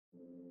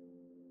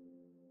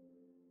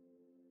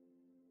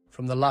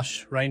From the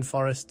lush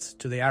rainforests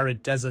to the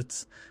arid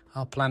deserts,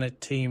 our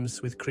planet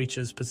teems with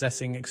creatures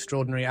possessing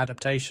extraordinary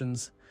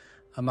adaptations.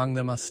 Among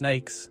them are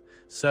snakes,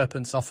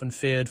 serpents often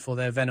feared for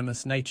their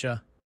venomous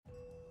nature.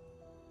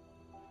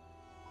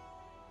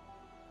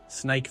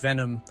 Snake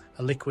venom,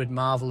 a liquid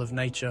marvel of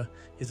nature,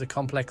 is a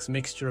complex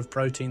mixture of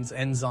proteins,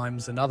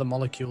 enzymes, and other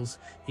molecules,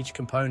 each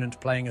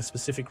component playing a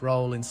specific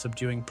role in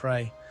subduing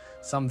prey.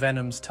 Some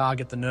venoms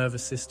target the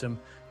nervous system,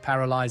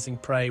 paralyzing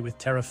prey with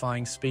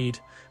terrifying speed,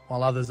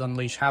 while others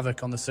unleash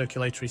havoc on the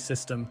circulatory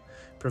system,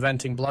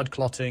 preventing blood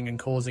clotting and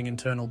causing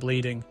internal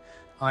bleeding.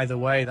 Either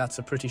way, that's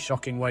a pretty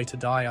shocking way to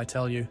die, I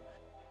tell you.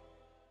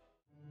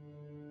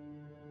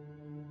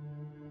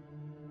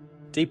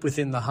 Deep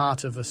within the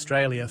heart of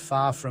Australia,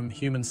 far from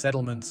human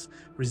settlements,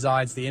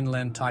 resides the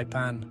inland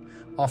taipan,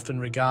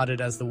 often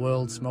regarded as the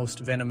world's most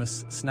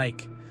venomous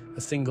snake.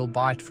 A single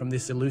bite from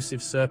this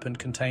elusive serpent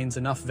contains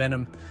enough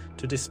venom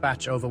to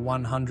dispatch over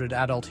 100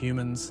 adult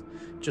humans.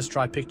 Just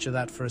try picture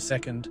that for a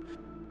second.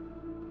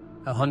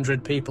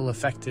 100 people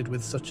affected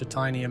with such a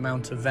tiny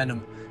amount of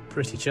venom.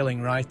 Pretty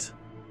chilling, right?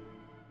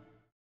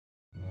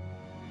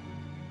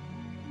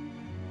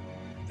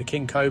 The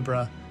king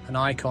cobra, an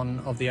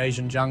icon of the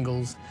Asian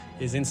jungles,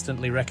 is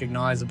instantly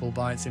recognizable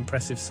by its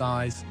impressive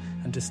size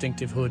and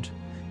distinctive hood.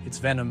 Its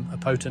venom, a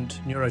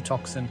potent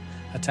neurotoxin,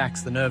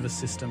 attacks the nervous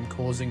system,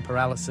 causing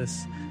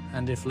paralysis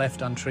and, if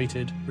left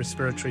untreated,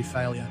 respiratory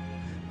failure.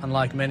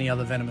 Unlike many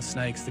other venomous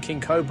snakes, the king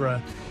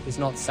cobra is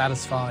not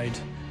satisfied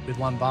with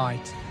one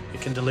bite.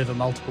 It can deliver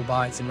multiple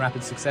bites in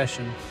rapid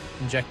succession,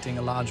 injecting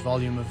a large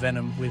volume of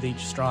venom with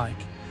each strike.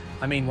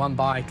 I mean, one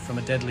bite from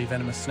a deadly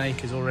venomous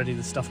snake is already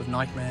the stuff of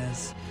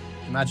nightmares.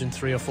 Imagine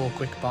 3 or 4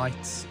 quick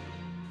bites.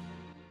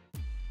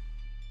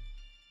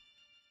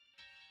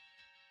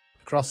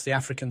 Across the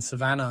African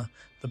savanna,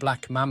 the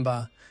black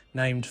mamba,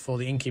 named for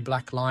the inky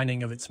black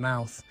lining of its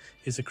mouth,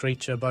 is a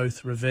creature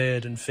both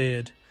revered and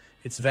feared.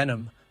 Its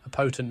venom, a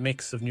potent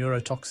mix of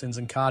neurotoxins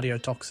and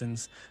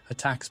cardiotoxins,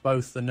 attacks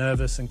both the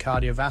nervous and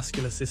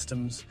cardiovascular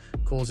systems,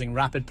 causing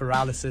rapid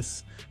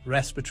paralysis,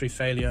 respiratory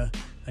failure,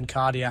 and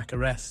cardiac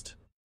arrest.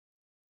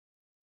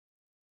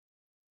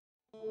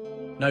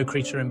 No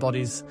creature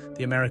embodies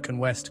the American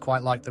West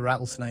quite like the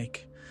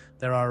rattlesnake.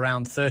 There are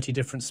around 30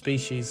 different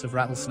species of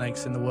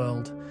rattlesnakes in the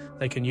world.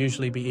 They can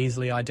usually be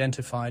easily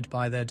identified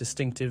by their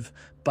distinctive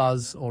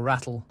buzz or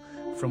rattle,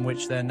 from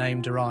which their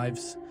name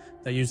derives.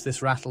 They use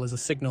this rattle as a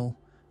signal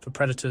for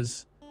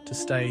predators to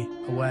stay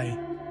away.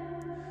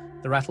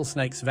 The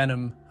rattlesnake's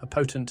venom, a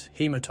potent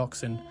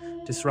hemotoxin,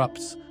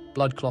 disrupts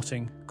blood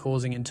clotting,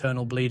 causing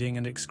internal bleeding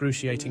and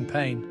excruciating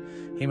pain.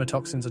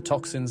 Hemotoxins are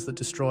toxins that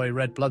destroy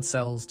red blood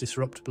cells,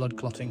 disrupt blood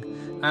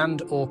clotting,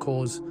 and/or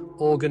cause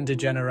organ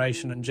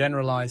degeneration and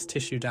generalized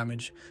tissue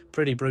damage.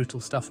 Pretty brutal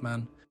stuff,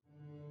 man.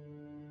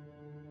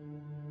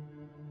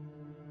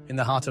 In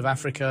the heart of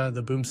Africa,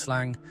 the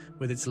boomslang,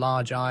 with its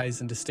large eyes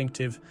and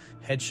distinctive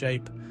head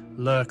shape,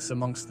 lurks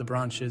amongst the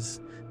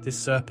branches. This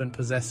serpent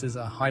possesses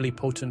a highly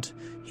potent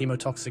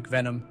hemotoxic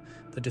venom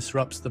that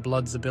disrupts the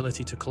blood's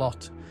ability to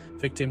clot.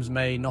 Victims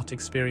may not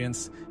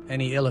experience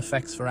any ill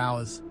effects for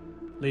hours,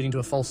 leading to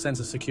a false sense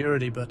of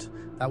security, but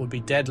that would be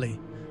deadly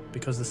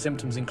because the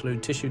symptoms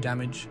include tissue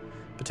damage,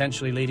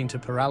 potentially leading to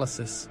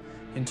paralysis,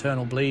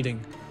 internal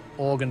bleeding,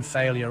 organ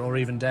failure, or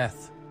even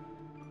death.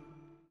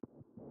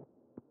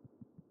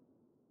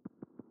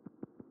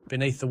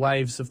 Beneath the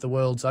waves of the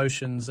world's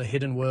oceans, a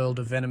hidden world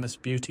of venomous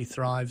beauty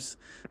thrives.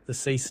 The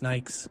sea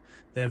snakes,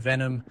 their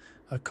venom,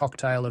 a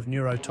cocktail of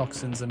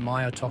neurotoxins and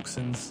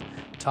myotoxins,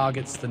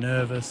 targets the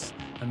nervous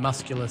and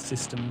muscular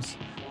systems,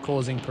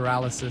 causing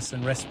paralysis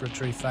and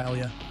respiratory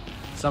failure.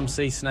 Some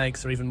sea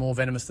snakes are even more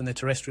venomous than their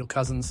terrestrial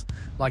cousins,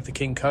 like the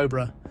king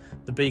cobra.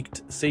 The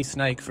beaked sea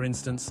snake, for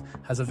instance,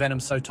 has a venom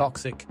so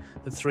toxic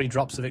that 3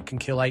 drops of it can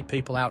kill 8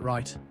 people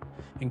outright.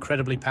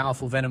 Incredibly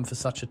powerful venom for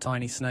such a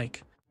tiny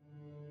snake.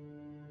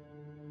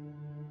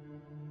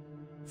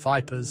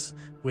 Vipers,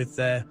 with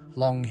their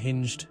long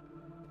hinged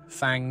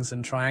fangs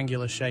and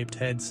triangular-shaped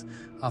heads,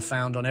 are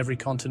found on every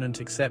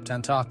continent except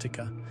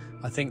Antarctica.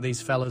 I think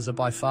these fellas are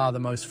by far the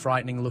most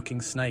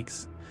frightening-looking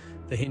snakes.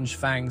 The hinged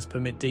fangs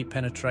permit deep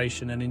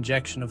penetration and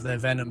injection of their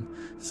venom.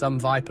 Some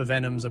viper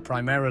venoms are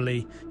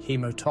primarily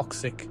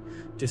hemotoxic,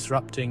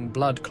 disrupting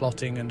blood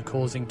clotting and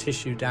causing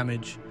tissue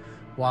damage,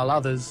 while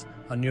others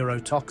are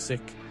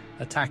neurotoxic,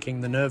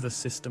 attacking the nervous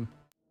system.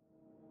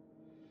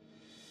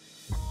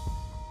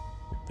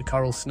 The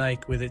coral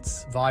snake, with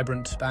its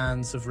vibrant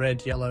bands of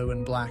red, yellow,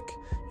 and black,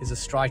 is a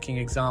striking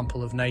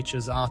example of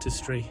nature's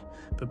artistry,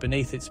 but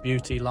beneath its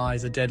beauty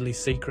lies a deadly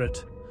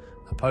secret,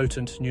 a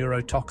potent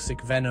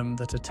neurotoxic venom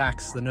that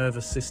attacks the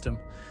nervous system.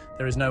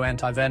 There is no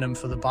antivenom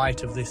for the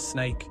bite of this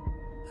snake,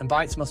 and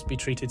bites must be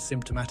treated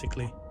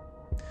symptomatically.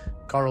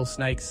 Coral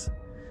snakes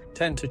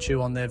tend to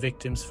chew on their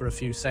victims for a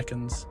few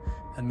seconds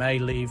and may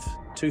leave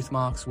tooth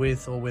marks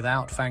with or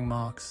without fang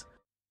marks.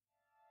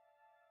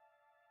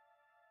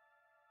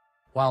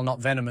 While not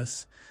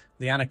venomous,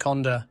 the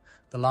anaconda,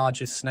 the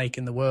largest snake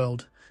in the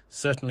world,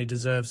 certainly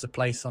deserves a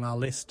place on our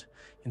list.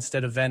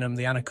 Instead of venom,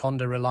 the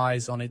anaconda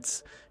relies on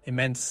its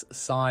immense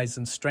size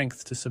and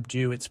strength to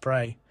subdue its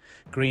prey.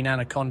 Green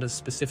anacondas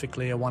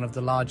specifically are one of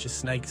the largest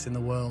snakes in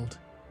the world.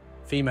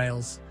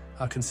 Females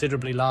are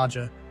considerably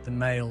larger than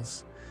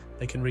males.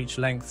 They can reach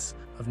lengths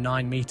of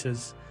 9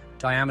 meters,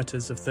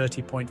 diameters of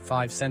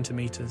 30.5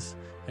 centimeters,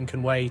 and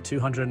can weigh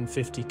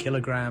 250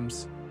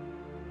 kilograms.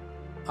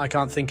 I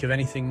can't think of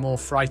anything more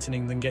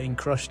frightening than getting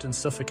crushed and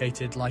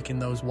suffocated like in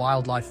those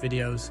wildlife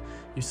videos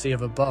you see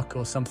of a buck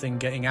or something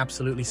getting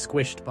absolutely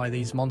squished by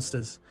these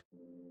monsters.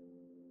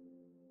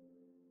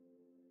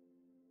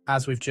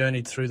 As we've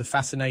journeyed through the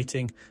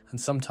fascinating and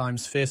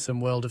sometimes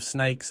fearsome world of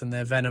snakes and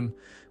their venom,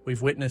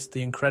 we've witnessed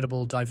the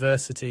incredible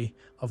diversity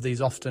of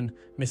these often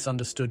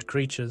misunderstood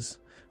creatures,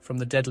 from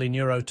the deadly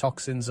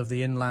neurotoxins of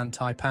the inland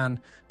taipan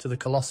to the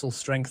colossal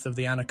strength of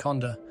the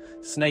anaconda.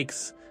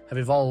 Snakes have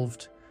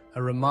evolved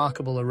a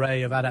remarkable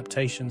array of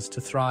adaptations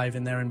to thrive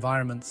in their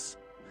environments.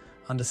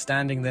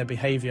 Understanding their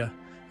behavior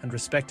and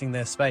respecting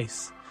their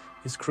space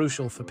is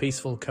crucial for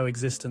peaceful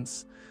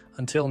coexistence.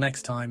 Until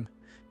next time,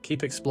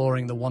 keep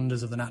exploring the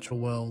wonders of the natural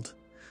world.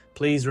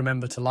 Please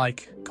remember to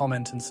like,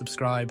 comment, and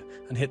subscribe,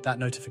 and hit that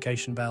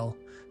notification bell.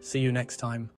 See you next time.